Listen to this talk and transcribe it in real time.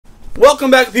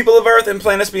Welcome back, people of Earth and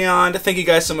planets beyond. Thank you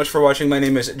guys so much for watching. My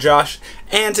name is Josh,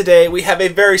 and today we have a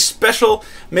very special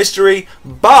mystery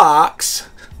box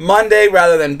Monday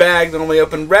rather than bag. Normally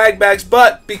open rag bags,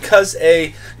 but because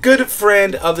a good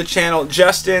friend of the channel,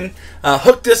 Justin,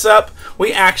 hooked us up,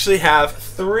 we actually have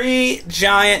 3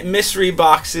 giant mystery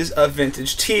boxes of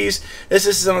vintage tees. This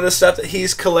is some of the stuff that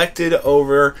he's collected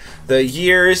over the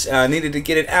years. Needed to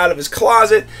get it out of his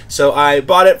closet, so I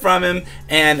bought it from him,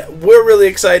 and we're really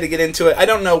excited to get into it. I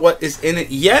don't know what is in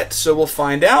it yet, so we'll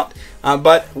find out.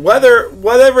 But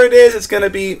whatever it is, it's going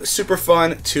to be super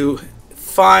fun to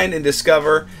find and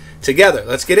discover together.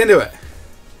 Let's get into it.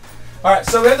 Alright,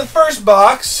 so we have the first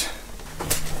box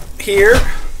here.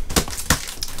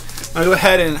 I'll go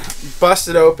ahead and bust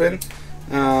it open.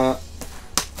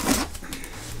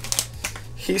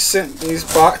 He sent these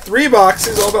 3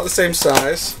 boxes, all about the same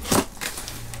size.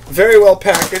 Very well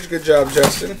packaged. Good job,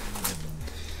 Justin.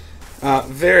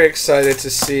 Very excited to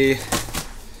see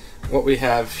what we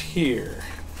have here.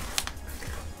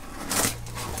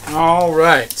 All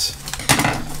right.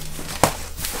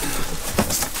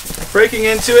 Breaking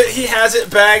into it, he has it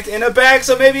bagged in a bag,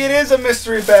 so maybe it is a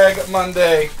mystery bag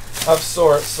Monday of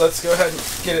sorts. Let's go ahead and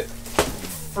get it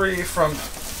free from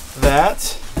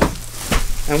that.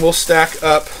 And we'll stack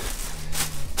up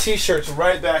t-shirts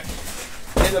right back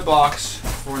in the box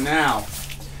for now.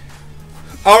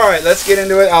 Alright, let's get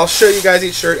into it. I'll show you guys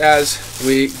each shirt as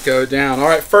we go down.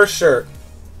 Alright, first shirt.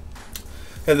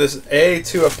 And this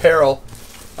A2 apparel.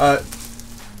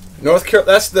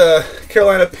 That's the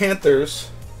Carolina Panthers.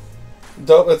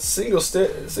 Dope. It's single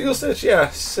stitch. Yeah,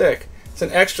 sick. It's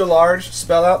an extra large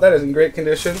spell out. That is in great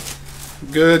condition.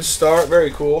 Good start.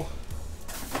 Very cool.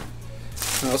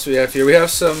 What else do we have here? We have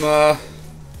some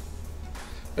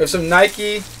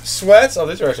Nike sweats. Oh,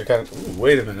 these are actually kind of. Ooh,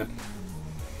 wait a minute.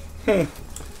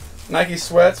 Nike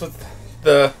sweats with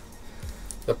the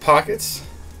pockets.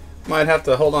 Might have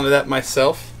to hold on to that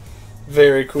myself.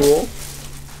 Very cool.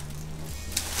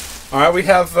 All right, we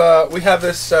have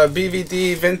this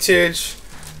BVD vintage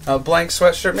blank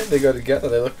sweatshirt. Maybe they go together.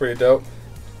 They look pretty dope.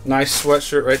 Nice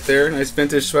sweatshirt right there. Nice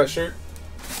vintage sweatshirt.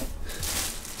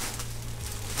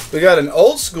 We got an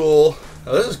old school.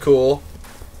 Oh, this is cool.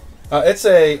 It's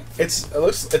a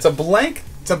blank,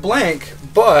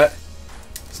 but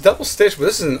it's double stitched. But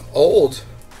this is an old.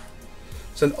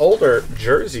 It's an older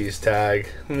jerseys tag.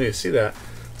 Let me see that.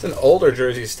 It's an older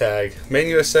jerseys tag. Made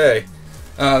in USA.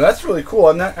 That's really cool.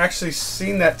 I've not actually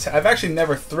seen that. I've actually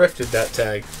never thrifted that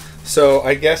tag, so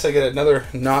I guess I get another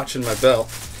notch in my belt.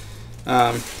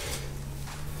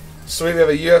 So we have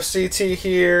a UFC tee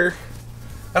here.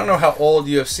 I don't know how old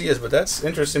UFC is, but that's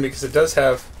interesting because it does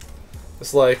have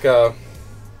this like hard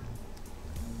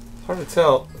to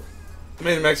tell.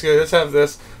 Made in Mexico. It does have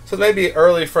this, so maybe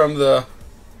early from the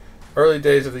early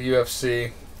days of the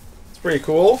UFC. It's pretty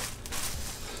cool.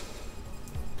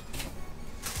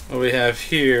 What do we have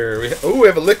here? We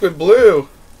have a liquid blue.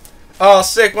 Oh,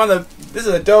 sick! This is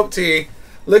a dope tee.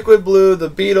 Liquid blue, the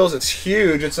Beatles. It's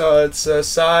huge. It's a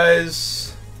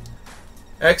size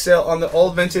XL on the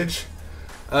old vintage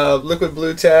liquid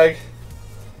blue tag.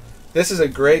 This is a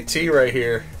great tee right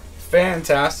here.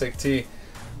 Fantastic tee.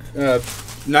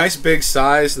 Nice big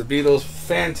size. The Beatles.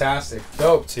 Fantastic.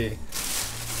 Dope tee.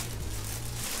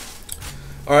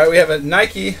 All right, we have a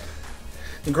Nike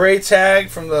gray tag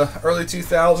from the early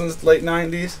 2000s, late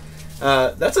 90s.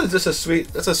 That's a sweet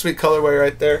colorway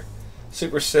right there.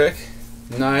 Super sick.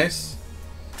 Nice.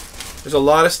 There's a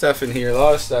lot of stuff in here. A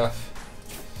lot of stuff.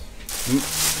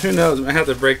 Who knows? I might have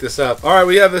to break this up. All right,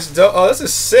 we have this. Oh, this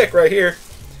is sick right here.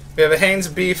 We have a Hanes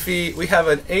Beefy. We have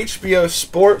an HBO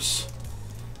Sports.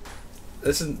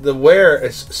 This is the wear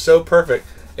is so perfect.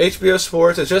 HBO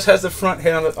Sports. It just has the front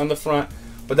hit on the front,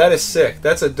 but that is sick.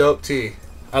 That's a dope tee.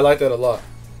 I like that a lot.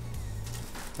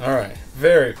 Alright,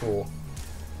 very cool.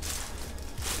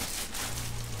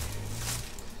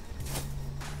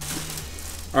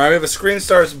 Alright, we have a Screen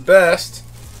Star's Best.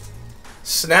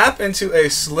 Snap into a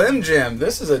Slim Jim.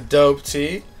 This is a dope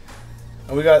tee.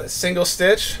 And we got a single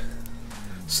stitch.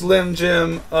 Slim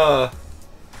Jim like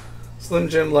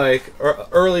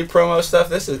early promo stuff.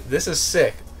 This is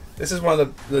sick. This is one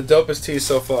of the dopest tees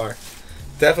so far.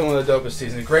 Definitely one of the dopest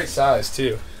tees. And a great size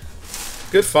too.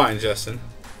 Good find, Justin.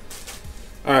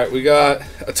 Alright, we got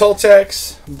a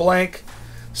Toltecs blank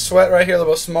sweat right here, a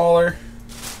little bit smaller.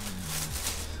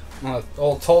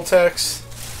 Old Toltecs.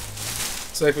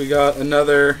 Looks like we got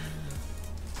another.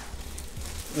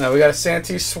 We got a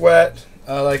Santee sweat,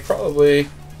 like probably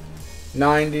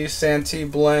 90s Santee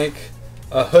blank.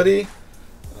 A hoodie.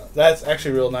 That's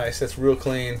actually real nice. That's real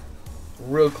clean.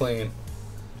 Real clean.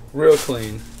 Real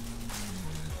clean.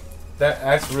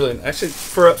 That's really actually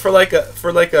for like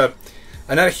a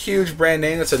not a huge brand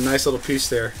name. That's a nice little piece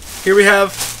there. Here we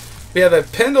have a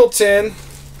Pendleton.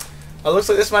 Looks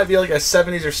like this might be like a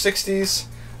 70s or 60s.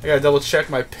 I gotta double check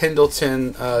my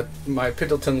Pendleton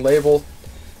label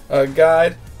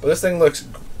guide. But this thing looks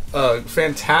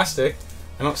fantastic.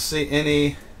 I don't see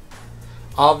any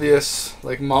obvious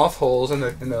like moth holes in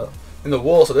the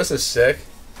wool, so this is sick.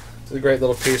 It's a great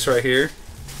little piece right here.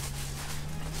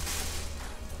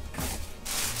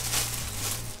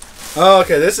 Oh,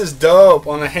 okay, this is dope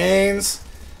on the Hanes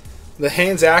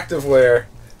Activewear.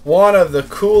 One of the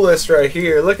coolest right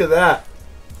here. Look at that.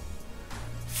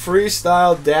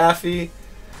 Freestyle Daffy,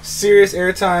 Serious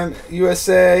Airtime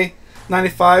USA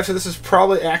 95. So this is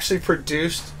probably actually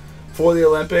produced for the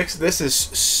Olympics. This is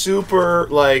super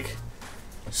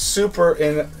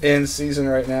in season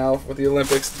right now with the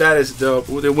Olympics. That is dope.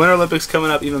 With the Winter Olympics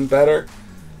coming up, even better.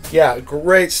 Yeah,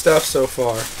 great stuff so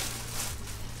far.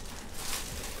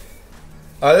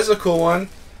 This is a cool one.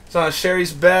 It's on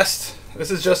Sherry's Best. This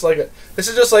is just like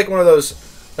one of those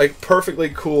like perfectly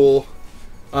cool,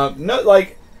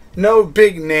 no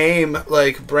big name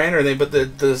like brand or anything, but the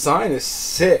design is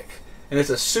sick, and it's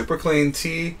a super clean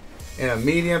tee in a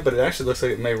medium, but it actually looks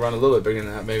like it may run a little bit bigger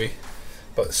than that maybe,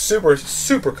 but super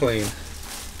clean.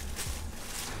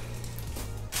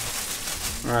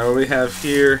 All right, what we have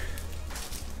here?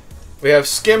 We have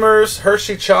Skimmers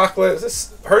Hershey chocolate. Is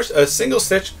this a single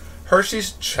stitch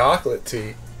Hershey's chocolate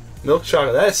tea? Milk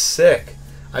chocolate. That is sick.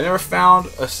 I never found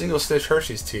a single stitch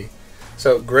Hershey's tea.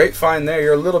 So great find there.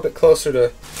 You're a little bit closer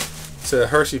to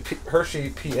Hershey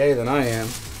PA than I am.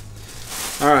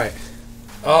 All right.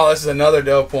 Oh, this is another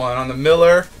dope one on the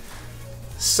Miller.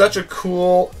 Such a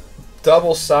cool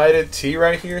double-sided tee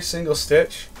right here, single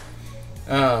stitch.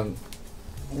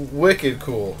 Wicked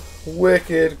cool.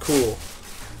 Wicked cool.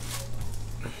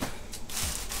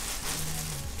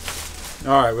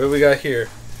 All right, what do we got here?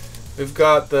 We've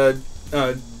got the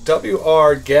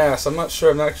WR Gas. I'm not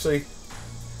sure. I'm actually.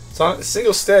 It's on a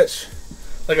single stitch,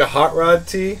 like a hot rod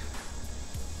tee.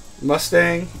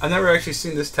 Mustang. I've never actually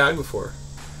seen this tag before.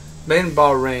 Made in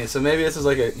Bahrain, so maybe this is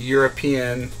like a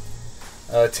European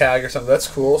tag or something. That's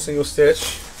cool. Single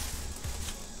stitch.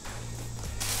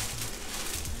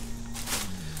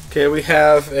 Okay, we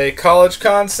have a College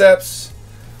Concepts.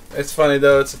 It's funny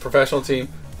though. It's a professional team.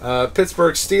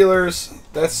 Pittsburgh Steelers.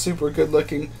 That's super good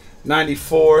looking.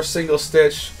 94 single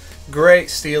stitch. Great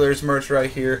Steelers merch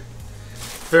right here.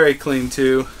 Very clean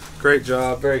too. Great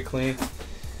job. Very clean.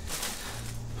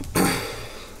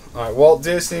 All right, Walt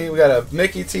Disney. We got a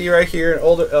Mickey tee right here. An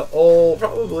old,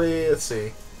 probably. Let's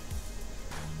see.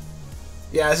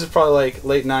 Yeah, this is probably like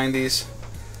late 90s.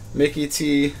 Mickey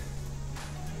tee.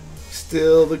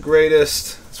 Still the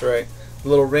greatest. That's right.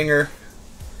 Little ringer.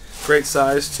 Great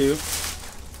size too.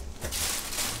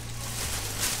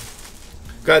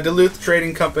 Got Duluth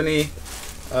Trading Company,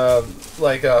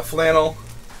 flannel,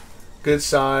 good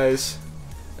size,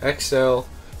 XL,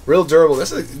 real durable.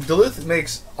 Duluth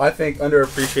makes, I think,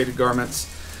 underappreciated garments,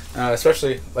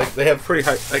 especially like they have pretty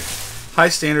high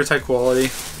standards, high quality.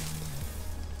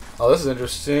 Oh, this is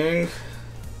interesting.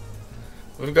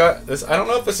 We've got this. I don't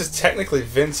know if this is technically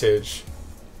vintage.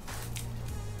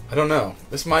 I don't know.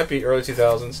 This might be early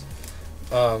 2000s.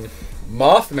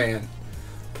 Mothman.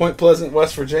 Point Pleasant,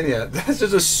 West Virginia. That's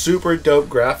just a super dope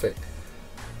graphic.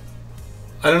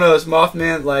 I don't know. Is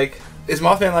Mothman like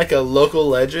a local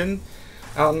legend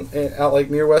out like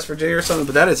near West Virginia or something?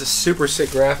 But that is a super sick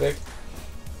graphic.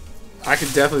 I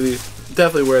could definitely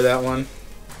wear that one.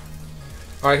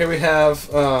 All right, here we have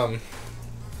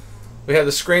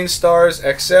the Screen Stars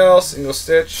XL single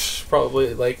stitch,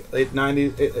 probably like late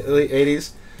 90s, late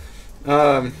 80s.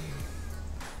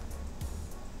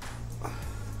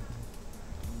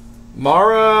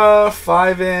 Mara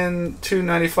 5N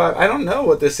 295. I don't know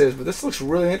what this is, but this looks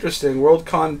really interesting.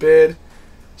 Worldcon bid.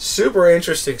 Super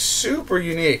interesting. Super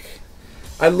unique.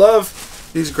 I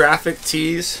love these graphic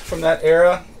tees from that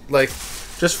era. Like,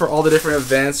 just for all the different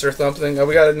events or something.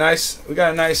 We got a nice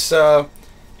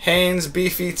Hanes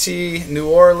beefy tee. New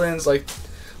Orleans, like,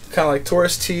 kind of like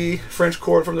tourist tee. French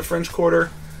Quarter from the French Quarter.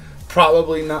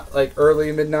 Probably not like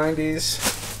early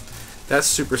mid-90s. That's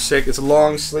super sick. It's a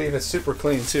long sleeve. It's super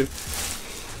clean too.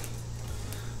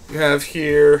 We have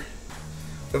here,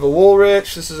 we have a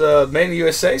Woolrich. This is made in the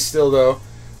USA still though.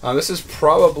 This is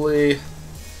probably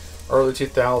early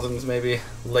 2000s, maybe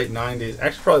late 90s.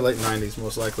 Actually, probably late 90s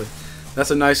most likely.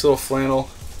 That's a nice little flannel.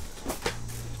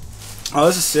 Oh,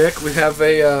 this is sick. We have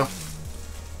a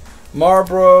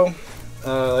Marlboro,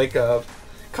 kind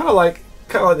of like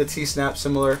the T-Snap,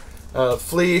 similar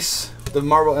fleece. The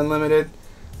Marlboro Unlimited.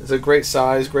 It's a great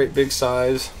size, great big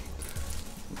size.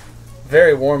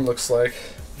 Very warm, looks like.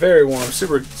 Very warm.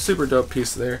 Super, super dope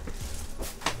piece there.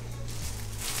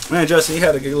 Man, Justin, you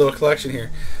had a good little collection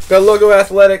here. Got Logo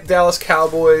Athletic, Dallas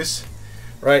Cowboys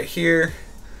right here.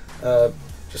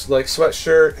 Just like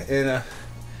sweatshirt and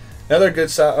another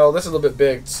good size. Oh, this is a little bit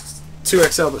big. It's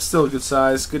 2XL, but still a good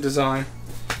size. Good design.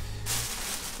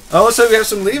 Oh, looks like we have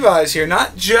some Levi's here.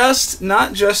 Not just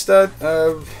vintage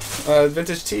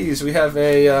tees. We have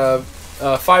a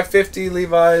 550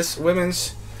 Levi's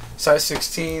women's size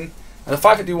 16. And the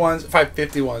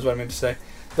 551s, what I meant to say.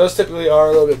 Those typically are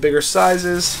a little bit bigger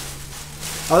sizes.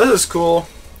 Oh, this is cool.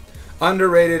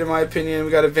 Underrated in my opinion.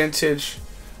 We got a vintage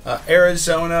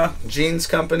Arizona jeans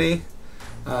company.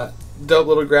 Dope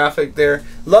little graphic there.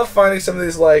 Love finding some of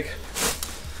these like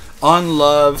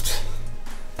unloved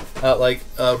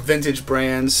vintage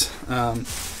brands.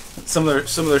 Some of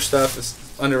their stuff is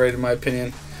underrated in my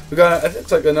opinion. We got, I think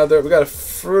it's like another, we got a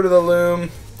Fruit of the Loom,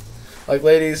 like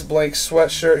ladies blank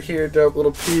sweatshirt here, dope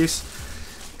little piece.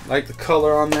 Like the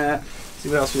color on that. See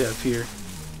what else we have here.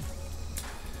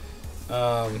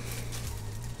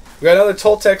 We got another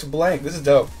Toltex blank. This is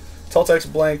dope. Toltex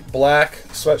blank black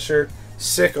sweatshirt.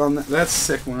 Sick on that. That's a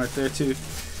sick one right there too.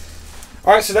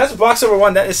 All right, so that's box number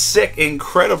 1. That is sick,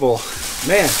 incredible,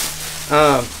 man.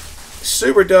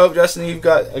 Super dope, Justin. You've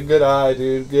got a good eye,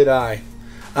 dude. Good eye.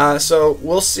 So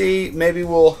we'll see. Maybe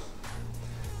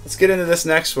let's get into this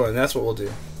next one. That's what we'll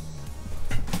do.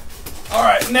 All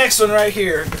right, next one right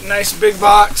here. Nice big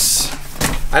box.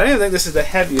 I don't even think this is the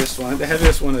heaviest one. The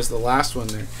heaviest one is the last one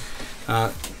there.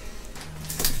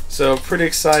 So pretty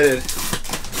excited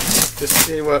to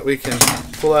see what we can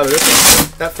pull out of this one.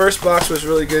 That first box was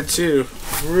really good too.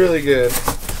 Really good.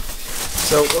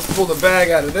 So let's pull the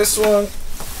bag out of this one.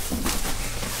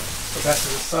 Put that to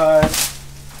the side.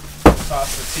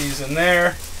 Toss the tees in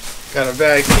there. Got a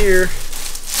bag here.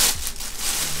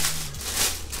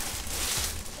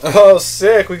 Oh,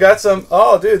 sick. We got some.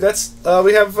 Oh, dude, that's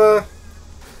we have oh,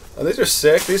 these are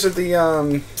sick. These are the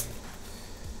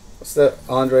what's the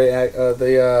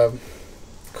the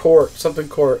court, something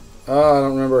court. Oh, I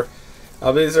don't remember.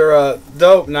 These are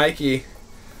dope Nike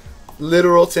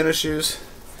literal tennis shoes.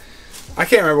 I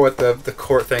can't remember what the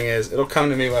court thing is. It'll come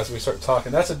to me as we start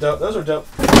talking. That's a dope. Those are dope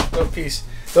piece.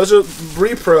 Those are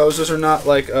repros. Those are not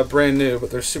like brand new, but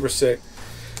they're super sick.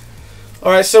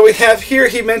 All right, so we have here.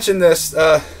 He mentioned this. He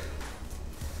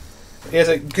has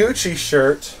a Gucci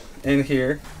shirt in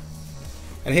here,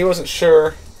 and he wasn't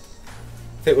sure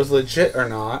if it was legit or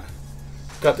not.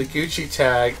 Got the Gucci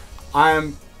tag.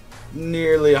 I'm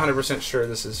nearly 100% sure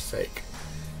this is fake.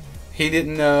 He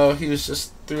didn't know. He was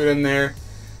just threw it in there.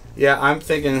 Yeah, I'm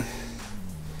thinking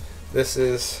this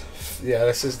is. Yeah,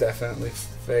 this is definitely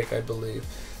fake. I believe.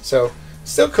 So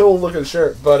still cool looking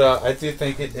shirt, but I do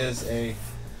think it is a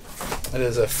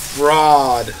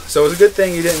fraud. So it's a good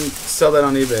thing you didn't sell that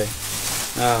on eBay.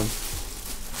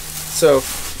 So,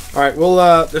 all right, we'll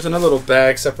there's another little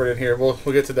bag separated here. We'll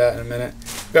get to that in a minute.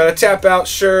 Got a tap out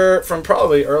shirt from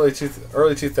probably early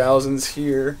 2000s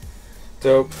here.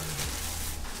 Dope.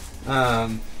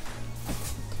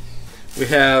 We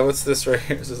have, what's this right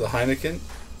here? Is this a Heineken?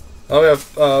 Oh, we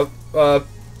have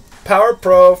Power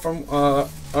Pro from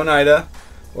Oneida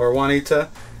or Juanita.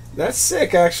 That's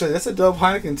sick, actually. That's a dope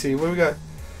Heineken tee. What do we got?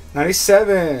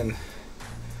 97.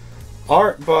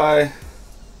 Art by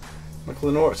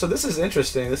McLenore. So this is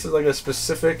interesting. This is like a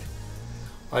specific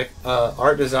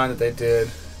art design that they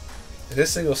did. It is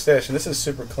single stitch, and this is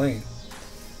super clean.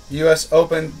 U.S.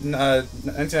 Open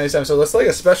 1997. So that's like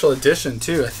a special edition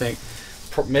too, I think.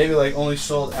 Maybe like only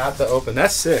sold at the Open.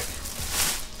 That's sick.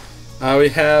 We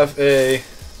have a.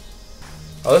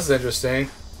 Oh, this is interesting.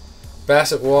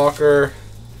 Bassett Walker.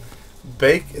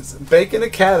 It's Bacon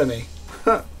Academy.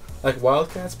 Like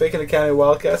Wildcats? Bacon Academy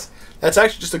Wildcats. That's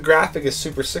actually just a graphic is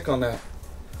super sick on that.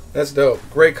 That's dope.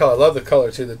 Great color. Love the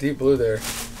color too. The deep blue there.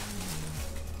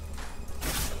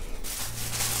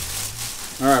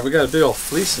 Alright, we got a big old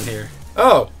fleece in here.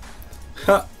 Oh!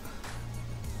 Huh.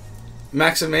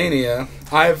 Maximania.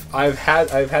 I've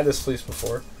had this fleece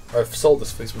before. Or I've sold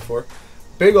this fleece before.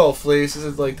 Big old fleece. Is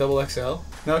it like double XL?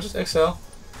 No, just XL.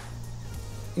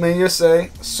 Main USA.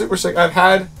 Super sick. I've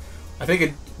had, I think,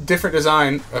 a different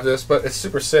design of this, but it's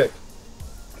super sick.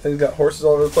 I think it's got horses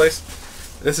all over the place.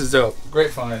 This is dope.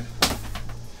 Great find.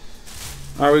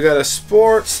 Alright, we got a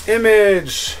Sports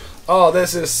Image. Oh,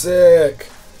 this is sick.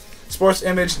 Sports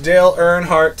Image Dale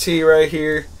Earnhardt tee right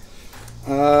here.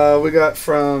 We got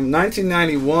from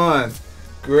 1991.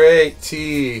 Great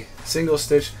tee. Single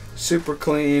stitch. Super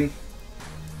clean.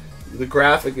 The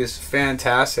graphic is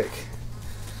fantastic.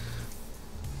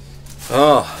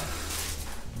 Oh,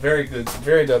 very good.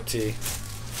 Very dope tee.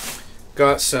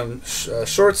 Got some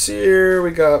shorts here. We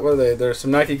got, what are they? There's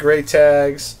some Nike gray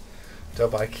tags.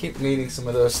 Dope. I keep needing some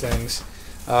of those things.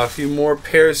 A few more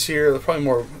pairs here. Probably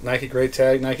more Nike gray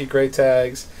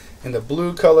tags in the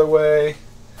blue colorway.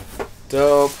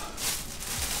 Dope.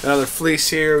 Another fleece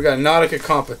here. We got a Nautica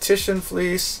competition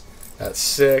fleece. That's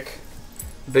sick.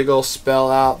 Big old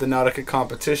spell out, the Nautica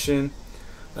competition.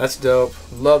 That's dope.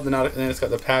 Love the Nautica. And then it's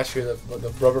got the patch here,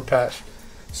 the rubber patch.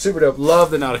 Super dope. Love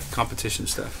the Nautica competition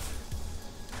stuff.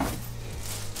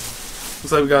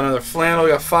 Looks like we got another flannel.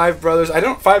 We got Five Brothers. I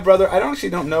don't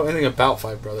actually know anything about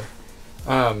Five Brother.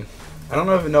 I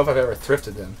don't even know if I've ever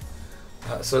thrifted them.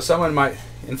 So someone might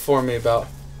inform me about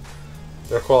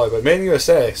their quality. But made in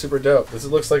USA, super dope. This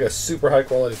looks like a super high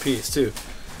quality piece too.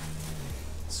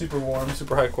 Super warm,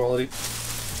 super high quality.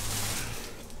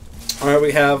 All right,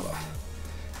 we have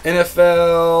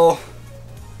NFL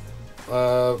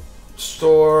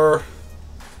store.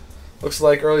 Looks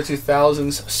like early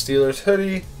 2000s Steelers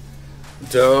hoodie.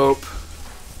 Dope.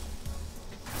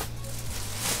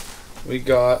 We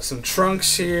got some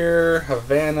trunks here.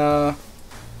 Havana.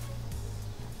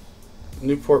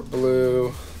 Newport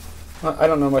blue. I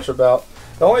don't know much about.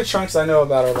 The only trunks I know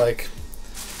about are like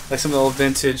some of the old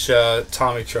vintage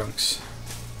Tommy trunks.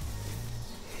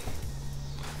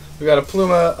 We got a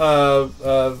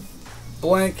Pluma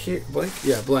blank here. Blank?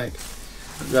 Yeah, blank.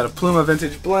 We got a Pluma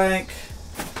vintage blank.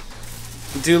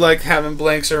 We do like having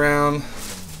blanks around.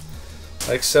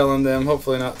 Like selling them.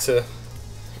 Hopefully not to.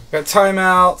 Got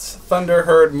Timeout, Thunder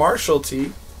Herd Marshall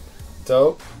tee.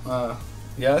 Dope.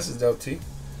 Yeah, this is dope tee.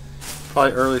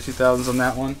 Probably early 2000s on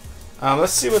that one.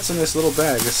 Let's see what's in this little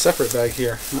bag, this separate bag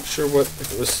here. Not sure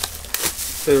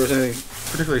if there was anything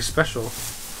particularly special.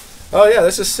 Oh yeah,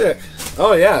 this is sick.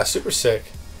 Oh yeah, super sick.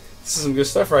 This is some good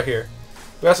stuff right here.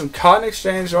 We got some Cotton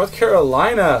Exchange, North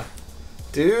Carolina.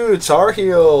 Dude, Tar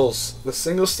Heels, the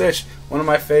single stitch, one of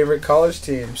my favorite college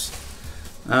teams.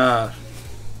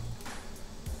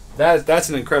 That's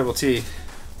an incredible tee.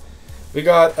 We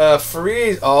got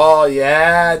Freeze. Oh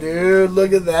yeah, dude,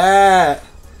 look at that.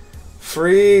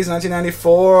 Freeze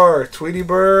 1994, Tweety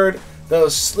Bird.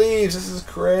 Those sleeves, this is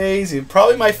crazy.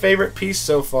 Probably my favorite piece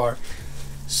so far.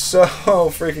 So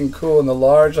freaking cool. And the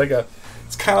large,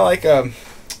 it's kind of like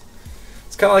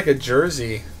a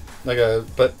jersey,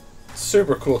 but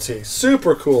super cool tee.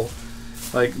 Super cool,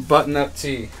 like button-up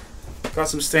tee. Got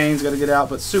some stains, got to get out,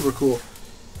 but super cool.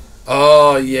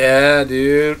 Oh yeah,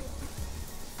 dude.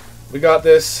 We got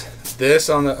this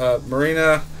on the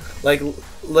Marina, like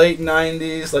late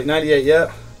 90s, like 98,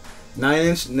 yep.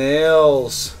 9-inch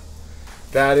nails.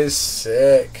 That is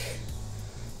sick.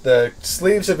 The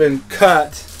sleeves have been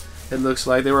cut. It looks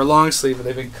like they were long sleeve, but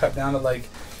they've been cut down to like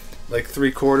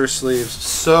 3/4 sleeves.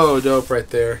 So dope right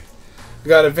there. We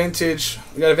got a vintage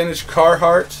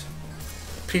Carhartt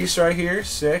piece right here.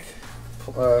 Sick.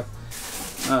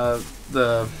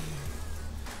 The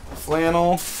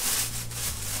flannel.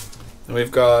 And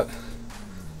we've got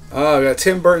we got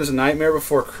Tim Burton's Nightmare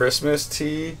Before Christmas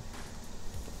tee.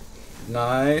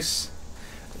 Nice.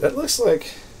 That looks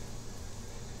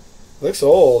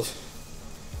old,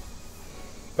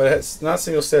 but it's not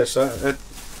single stitch. So I'm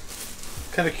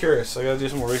kind of curious. So I gotta do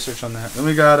some more research on that. Then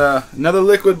we got another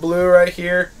liquid blue right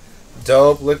here.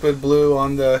 Dope liquid blue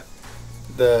on the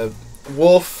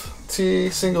Wolf tee,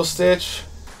 single stitch.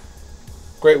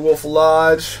 Great Wolf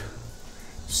Lodge.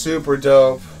 Super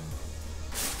dope.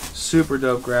 Super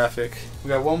dope graphic. We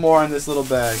got one more in this little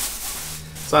bag.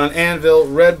 It's on an anvil,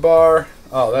 red bar.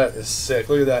 Oh, that is sick.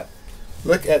 Look at that.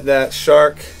 Look at that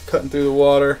shark cutting through the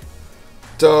water.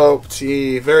 Dope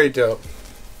tee. Very dope.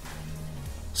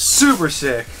 Super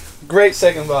sick. Great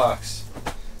second box.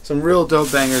 Some real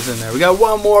dope bangers in there. We got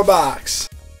one more box.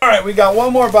 Alright, we got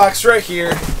one more box right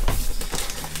here.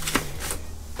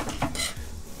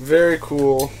 Very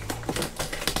cool.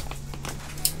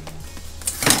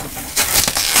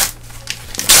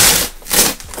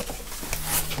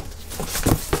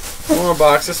 One more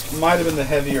box. This might have been the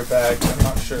heavier bag. I'm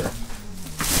not sure.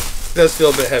 It does feel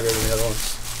a bit heavier than the other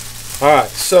ones. Alright,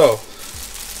 so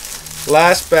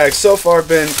last bag. So far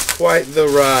been quite the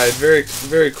ride. Very,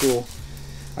 very cool.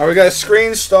 Alright, we got a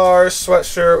Screen Stars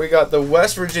sweatshirt. We got the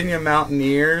West Virginia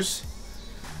Mountaineers.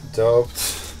 Dope.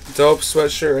 Dope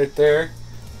sweatshirt right there.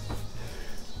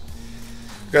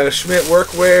 Got a Schmidt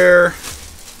Workwear.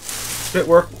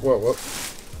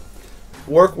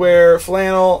 Workwear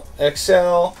flannel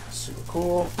XL. Super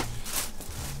cool.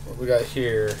 What we got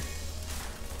here?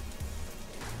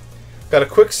 Got a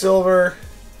Quicksilver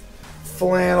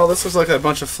flannel. This looks like a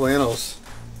bunch of flannels.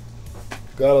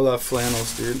 Gotta love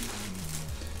flannels, dude.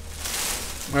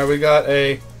 Alright, we got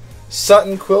a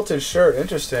Sutton quilted shirt.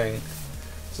 Interesting.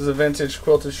 This is a vintage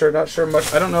quilted shirt. Not sure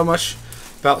much. I don't know much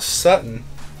about Sutton.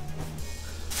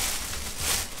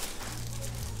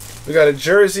 We got a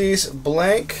Jerseys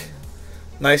blank.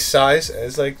 Nice size.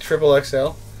 It's like triple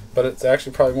XL, but it's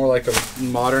actually probably more like a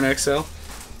modern XL.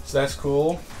 So that's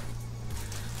cool.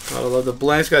 Gotta love the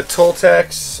blanks. Got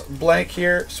Toltecs blank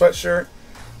here, sweatshirt.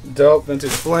 Dope,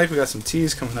 vintage blank. We got some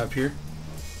tees coming up here.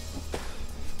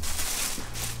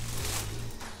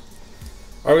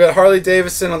 Alright, we got Harley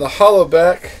Davidson on the hollow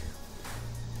back.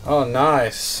 Oh,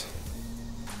 nice.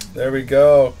 There we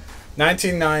go.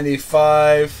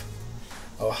 1995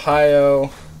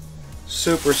 Ohio.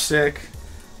 Super sick.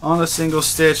 On the single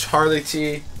stitch Harley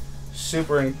tee.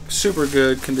 Super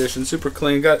good condition. Super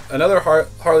clean. Got another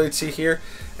Harley tee here.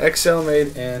 XL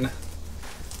made in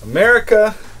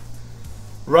America.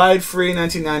 Ride free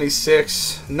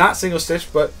 1996. Not single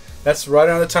stitch, but that's right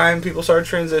around the time people started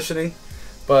transitioning.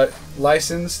 But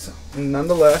licensed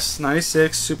nonetheless.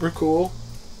 96. Super cool.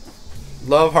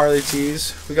 Love Harley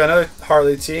tees. We got another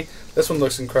Harley tee. This one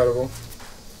looks incredible.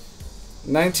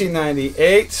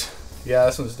 1998. Yeah,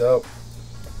 this one's dope.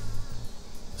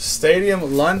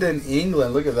 Stadium, London,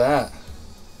 England. Look at that.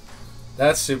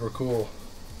 That's super cool.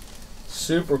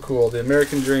 Super cool. The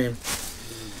American Dream.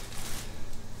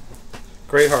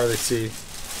 Great Harley tee.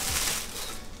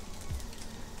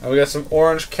 And we got some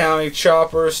Orange County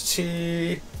Choppers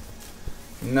tee.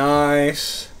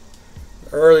 Nice.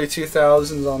 Early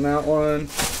 2000s on that one.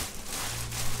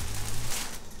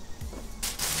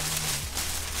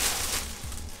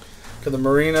 Got the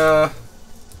Marina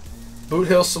Boot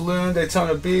Hill Saloon,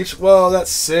 Daytona Beach. Whoa,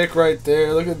 that's sick right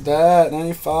there. Look at that.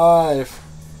 95.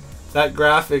 That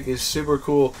graphic is super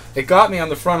cool. It got me on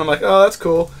the front. I'm like, oh, that's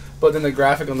cool. But then the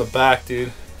graphic on the back,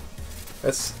 dude.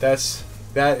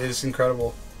 That is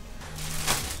incredible.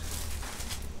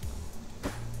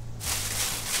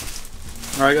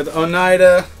 Alright, got the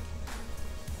Oneida.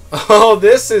 Oh,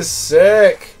 this is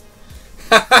sick.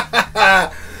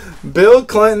 Bill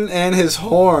Clinton and his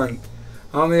horn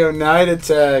on the Oneida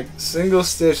tag. Single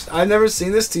stitched. I've never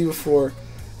seen this tee before.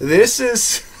 This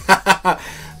is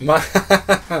my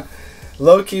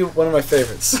low-key one of my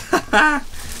favorites.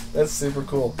 That's super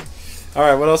cool.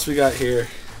 Alright, what else we got here?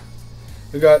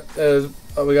 We got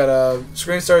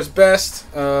Screen Star's Best.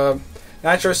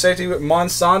 Natural Safety with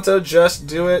Monsanto. Just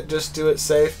do it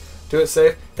safe. Do it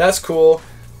safe. That's cool.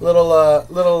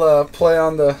 Little play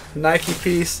on the Nike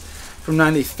piece from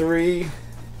 '93.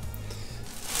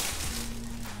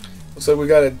 So we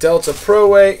got a Delta Pro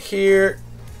Weight here.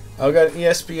 I got an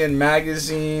ESPN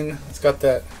magazine. It's got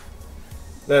that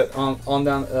on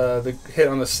down the hit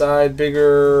on the side.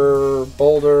 Bigger,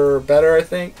 bolder, better. I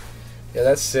think. Yeah,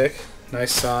 that's sick.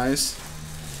 Nice size.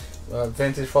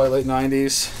 Vintage, probably late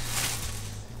 '90s.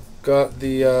 Got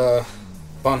the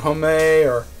Bonhomme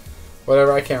or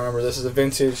whatever, I can't remember. This is a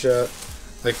vintage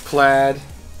like plaid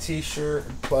t-shirt,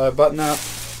 button up.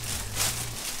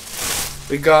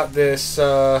 We got this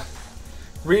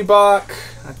Reebok.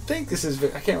 I think this is,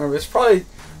 I can't remember. It's probably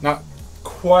not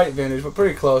quite vintage, but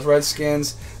pretty close.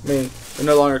 Redskins. I mean, they're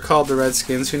no longer called the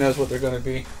Redskins. Who knows what they're going to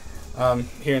be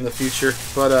here in the future.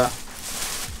 But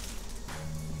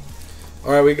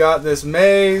all right, we got this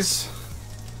Maze.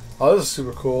 Oh, this is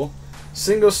super cool.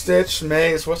 Single stitch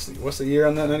Maze. What's the year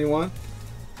on that? 91?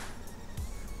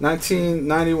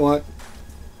 1991.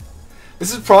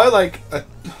 This is probably like a,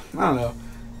 I don't know.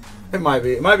 It might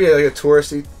be like a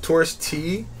tourist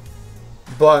tee,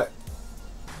 but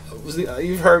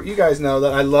you guys know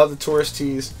that I love the tourist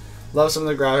tees. Love some of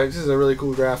the graphics. This is a really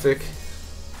cool graphic.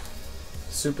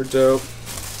 Super dope.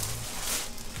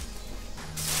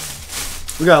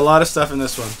 We got a lot of stuff in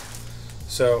this one.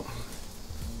 So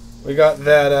we got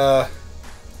that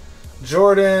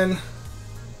Jordan.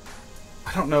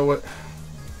 I don't know what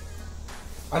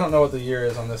the year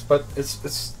is on this, but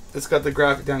it's got the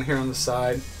graphic down here on the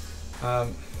side.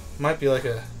 Might be like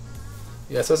a,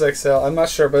 yeah, it says XL. I'm not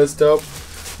sure, but it's dope.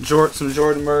 Some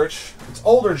Jordan merch. It's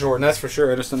older Jordan, that's for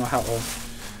sure. I just don't know how old.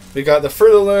 We got the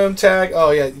Fruit of the Loom tag.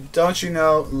 Oh yeah, don't you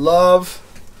know? Love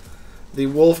the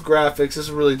wolf graphics. This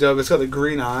is really dope. It's got the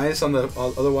green eyes on the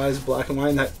otherwise black and white,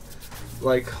 and that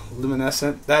like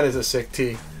luminescent. That is a sick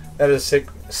tee. That is a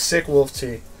sick wolf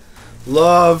tee.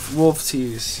 Love wolf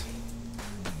tees.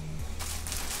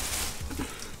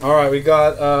 All right, we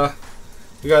got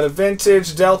a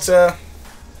vintage Delta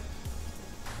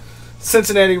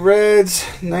Cincinnati Reds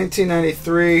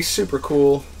 1993. Super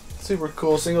cool. Super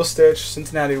cool. Single stitch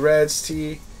Cincinnati Reds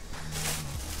tee.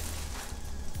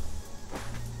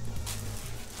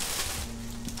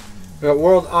 We got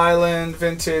World Island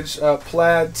vintage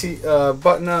plaid tee,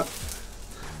 button up.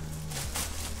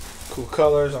 Cool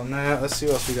colors on that. Let's see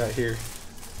what else we got here.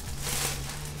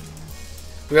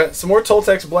 We got some more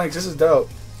Toltecs blanks. This is dope.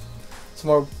 Some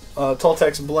more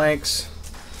Toltecs blanks.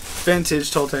 Vintage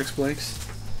Toltecs blanks.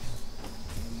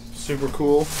 Super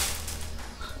cool.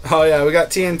 Oh yeah, we got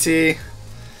TNT.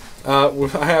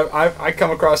 I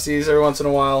come across these every once in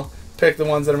a while. Pick the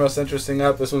ones that are most interesting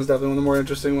up. This one's definitely one of the more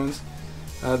interesting ones.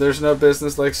 There's no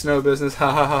business like snow business.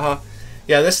 Ha ha ha ha.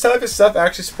 Yeah, this type of stuff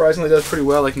actually surprisingly does pretty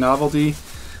well. Like novelty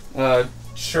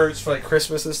shirts for like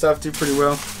Christmas and stuff do pretty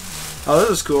well. Oh, this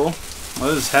is cool.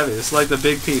 Oh, this is heavy. This is like the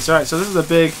big piece. All right, so this is the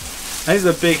big. I think this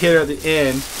is the big hitter at the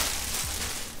end.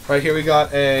 Right here we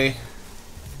got a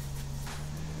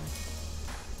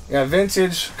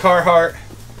vintage Carhartt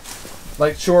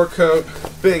like chore coat,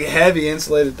 big heavy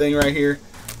insulated thing right here.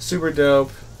 Super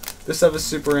dope. This stuff is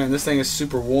super in. This thing is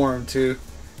super warm too.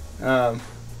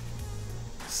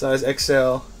 Size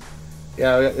XL.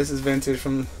 Yeah, this is vintage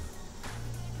from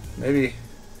maybe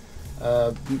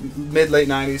mid-late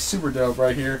 90s. Super dope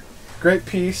right here. Great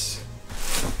piece.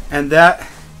 And that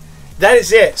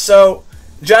is it. So,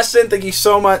 Justin, thank you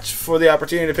so much for the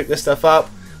opportunity to pick this stuff up.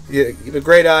 You have a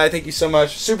great eye. Thank you so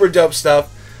much. Super dope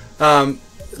stuff.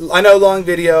 I know long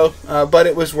video, but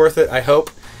it was worth it, I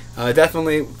hope.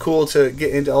 Definitely cool to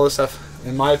get into all this stuff,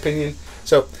 in my opinion.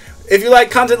 So, if you like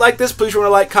content like this, please remember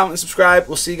to like, comment, and subscribe.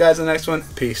 We'll see you guys in the next one.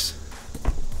 Peace.